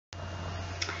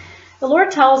The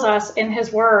Lord tells us in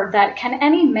his word that, can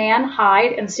any man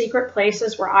hide in secret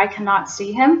places where I cannot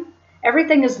see him?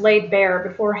 Everything is laid bare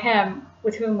before him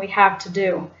with whom we have to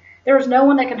do. There is no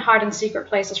one that can hide in secret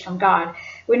places from God.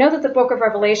 We know that the book of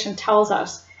Revelation tells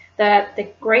us that the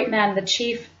great men, the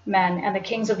chief men, and the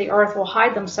kings of the earth will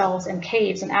hide themselves in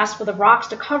caves and ask for the rocks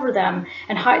to cover them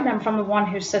and hide them from the one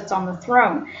who sits on the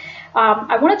throne.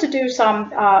 I wanted to do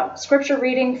some scripture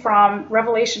reading from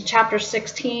Revelation chapter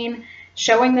 16,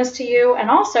 showing this to you. And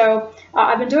also,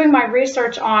 I've been doing my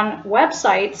research on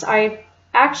websites. I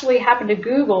actually happened to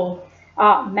Google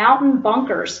mountain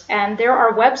bunkers, and there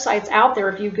are websites out there,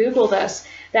 if you Google this,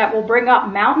 that will bring up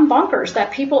mountain bunkers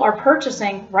that people are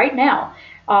purchasing right now.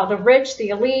 The rich, the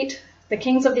elite, the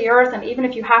kings of the earth, and even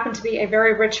if you happen to be a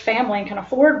very rich family and can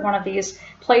afford one of these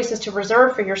places to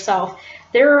reserve for yourself,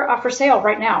 they're for sale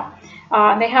right now.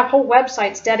 And they have whole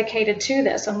websites dedicated to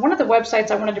this. And one of the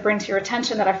websites I wanted to bring to your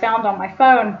attention that I found on my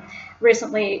phone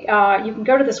recently, you can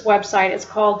go to this website. It's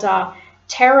called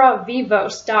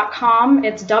terravivos.com.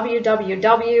 It's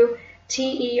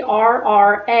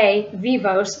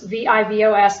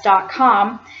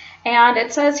www.terravivos.com. And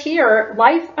it says here,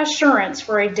 life assurance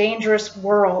for a dangerous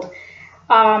world.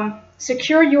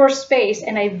 Secure your space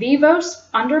in a Vivos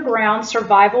underground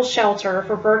survival shelter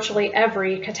for virtually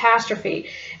every catastrophe.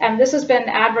 And this has been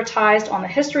advertised on the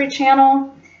History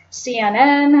Channel,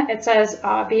 CNN. It says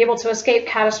be able to escape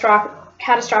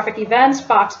catastrophic events,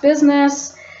 Fox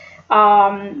Business,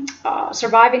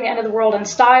 Surviving the End of the World in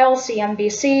Style,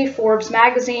 CNBC, Forbes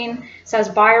magazine says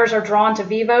buyers are drawn to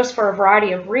Vivos for a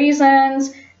variety of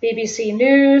reasons. BBC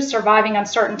News, Surviving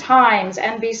Uncertain Times,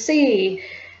 NBC,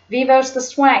 Vivos the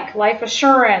Swank, Life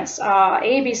Assurance,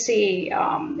 ABC,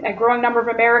 a growing number of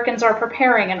Americans are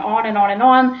preparing, and on and on and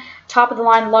on. Top of the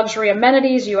line luxury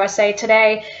amenities, USA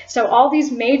Today. So all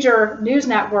these major news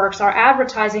networks are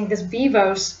advertising this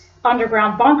Vivos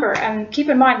underground bunker. And keep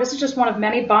in mind, this is just one of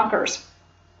many bunkers.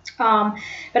 But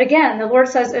again, the Lord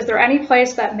says, is there any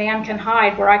place that man can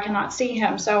hide where I cannot see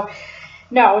him? So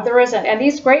no, there isn't. And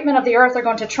these great men of the earth are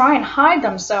going to try and hide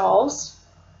themselves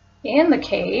in the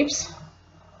caves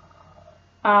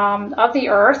of the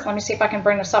earth. Let me see if I can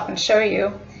bring this up and show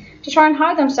you. To try and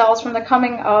hide themselves from the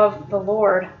coming of the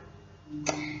Lord.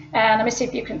 And let me see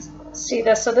if you can see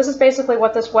this. So this is basically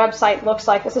what this website looks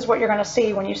like. This is what you're going to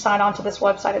see when you sign on to this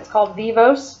website. It's called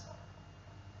Vivos.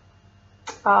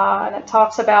 And it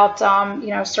talks about,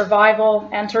 survival.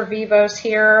 Enter Vivos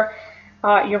here.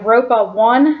 Europa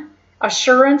 1.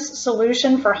 Assurance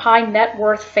solution for high net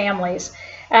worth families.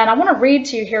 And I want to read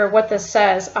to you here what this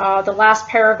says. The last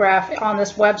paragraph on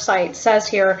this website says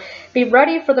here, be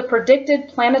ready for the predicted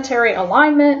planetary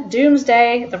alignment,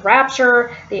 doomsday, the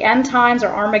rapture, the end times, or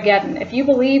Armageddon. If you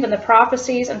believe in the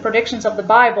prophecies and predictions of the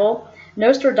Bible,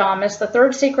 Nostradamus, the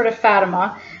third secret of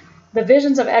Fatima, the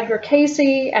visions of Edgar Cayce,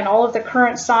 and all of the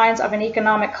current signs of an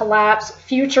economic collapse,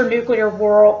 future nuclear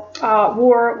war,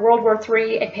 World War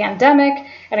III, a pandemic,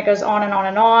 and it goes on and on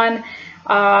and on.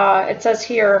 It says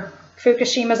here,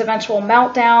 Fukushima's eventual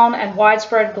meltdown and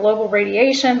widespread global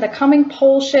radiation, the coming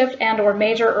pole shift and or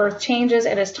major earth changes,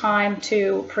 it is time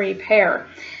to prepare.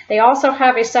 They also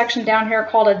have a section down here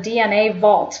called a DNA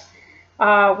vault,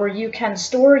 where you can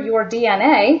store your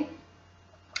DNA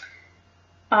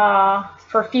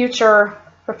for future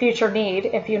need,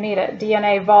 if you need it.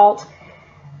 DNA vault.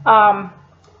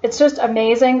 It's just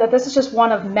amazing that this is just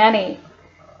one of many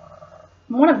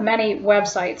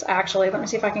websites, actually. Let me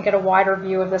see if I can get a wider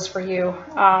view of this for you.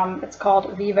 It's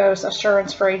called Vivos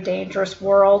Assurance for a Dangerous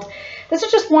World. This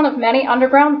is just one of many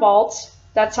underground vaults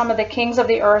that some of the kings of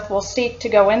the earth will seek to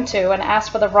go into and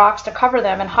ask for the rocks to cover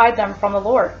them and hide them from the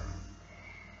Lord.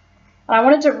 And I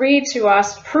wanted to read to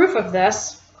us proof of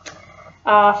this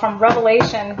from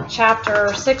Revelation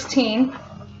chapter 16,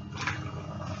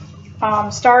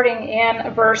 starting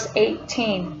in verse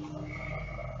 18.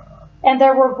 And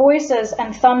there were voices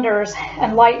and thunders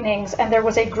and lightnings, and there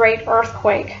was a great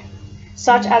earthquake,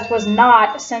 such as was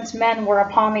not since men were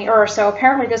upon the earth. So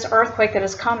apparently this earthquake that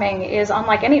is coming is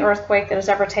unlike any earthquake that has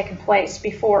ever taken place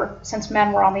before since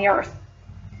men were on the earth.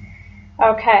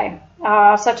 Okay,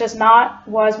 such as not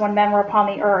was when men were upon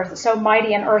the earth, so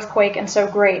mighty an earthquake and so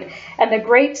great. And the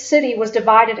great city was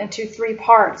divided into 3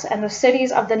 parts, and the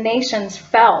cities of the nations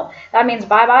fell. That means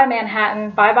bye-bye Manhattan,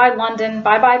 bye-bye London,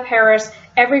 bye-bye Paris.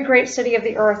 Every great city of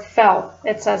the earth fell,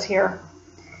 it says here.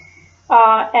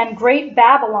 And great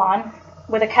Babylon,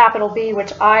 with a capital B,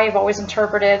 which I've always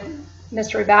interpreted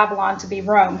Mystery Babylon to be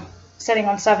Rome, sitting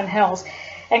on 7 hills.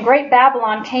 And great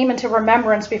Babylon came into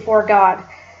remembrance before God,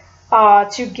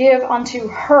 to give unto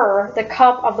her the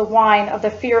cup of the wine of the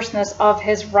fierceness of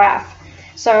his wrath.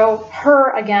 So her,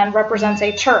 again, represents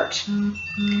a church.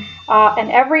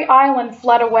 And every island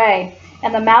fled away,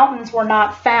 and the mountains were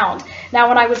not found. Now,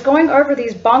 when I was going over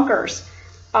these bunkers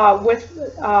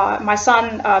with my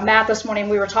son Matt this morning,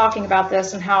 we were talking about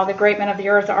this and how the great men of the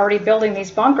earth are already building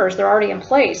these bunkers. They're already in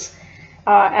place,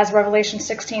 as Revelation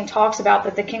 16 talks about,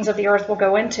 that the kings of the earth will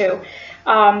go into.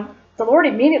 The Lord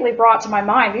immediately brought to my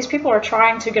mind, these people are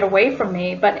trying to get away from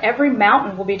me, but every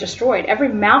mountain will be destroyed. Every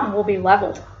mountain will be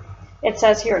leveled. It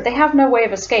says here, they have no way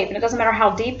of escape. And it doesn't matter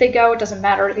how deep they go. It doesn't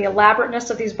matter the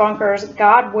elaborateness of these bunkers.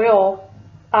 God will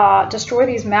destroy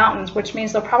these mountains, which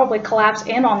means they'll probably collapse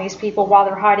in on these people while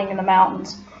they're hiding in the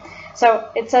mountains. So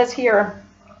it says here,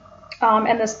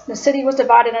 and the city was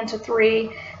divided into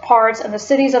 3 parts, and the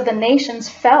cities of the nations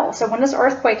fell. So when this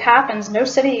earthquake happens, no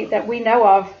city that we know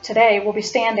of today will be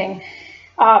standing.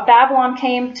 Babylon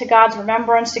came to God's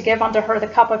remembrance to give unto her the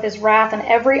cup of his wrath, and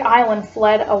every island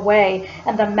fled away,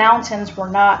 and the mountains were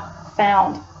not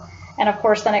found. And of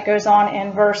course, then it goes on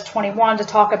in verse 21 to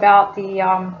talk about the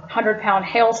 100-pound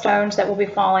hailstones that will be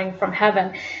falling from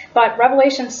heaven. But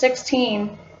Revelation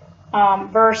 16,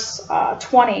 verse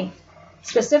 20,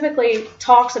 specifically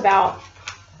talks about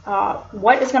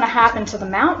what is going to happen to the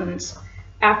mountains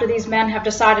after these men have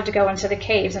decided to go into the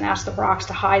caves and ask the rocks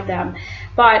to hide them.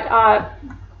 But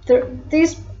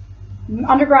these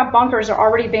underground bunkers are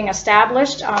already being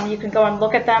established. You can go and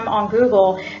look at them on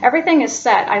Google. Everything is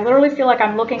set. I literally feel like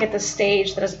I'm looking at the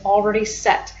stage that is already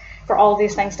set for all of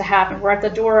these things to happen. We're at the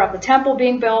door of the temple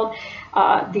being built.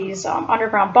 These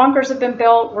underground bunkers have been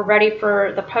built. We're ready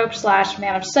for the Pope /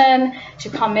 Man of Sin to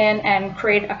come in and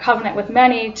create a covenant with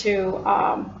many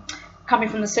to coming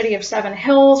from the city of 7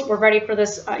 hills. We're ready for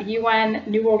this UN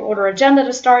New World Order agenda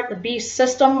to start. The beast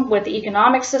system with the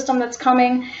economic system that's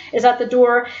coming is at the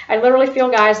door. I literally feel,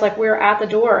 guys, like we're at the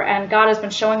door, and God has been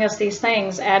showing us these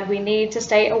things, and we need to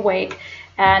stay awake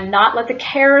and not let the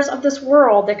cares of this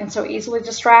world that can so easily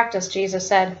distract us, Jesus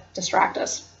said, distract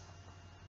us.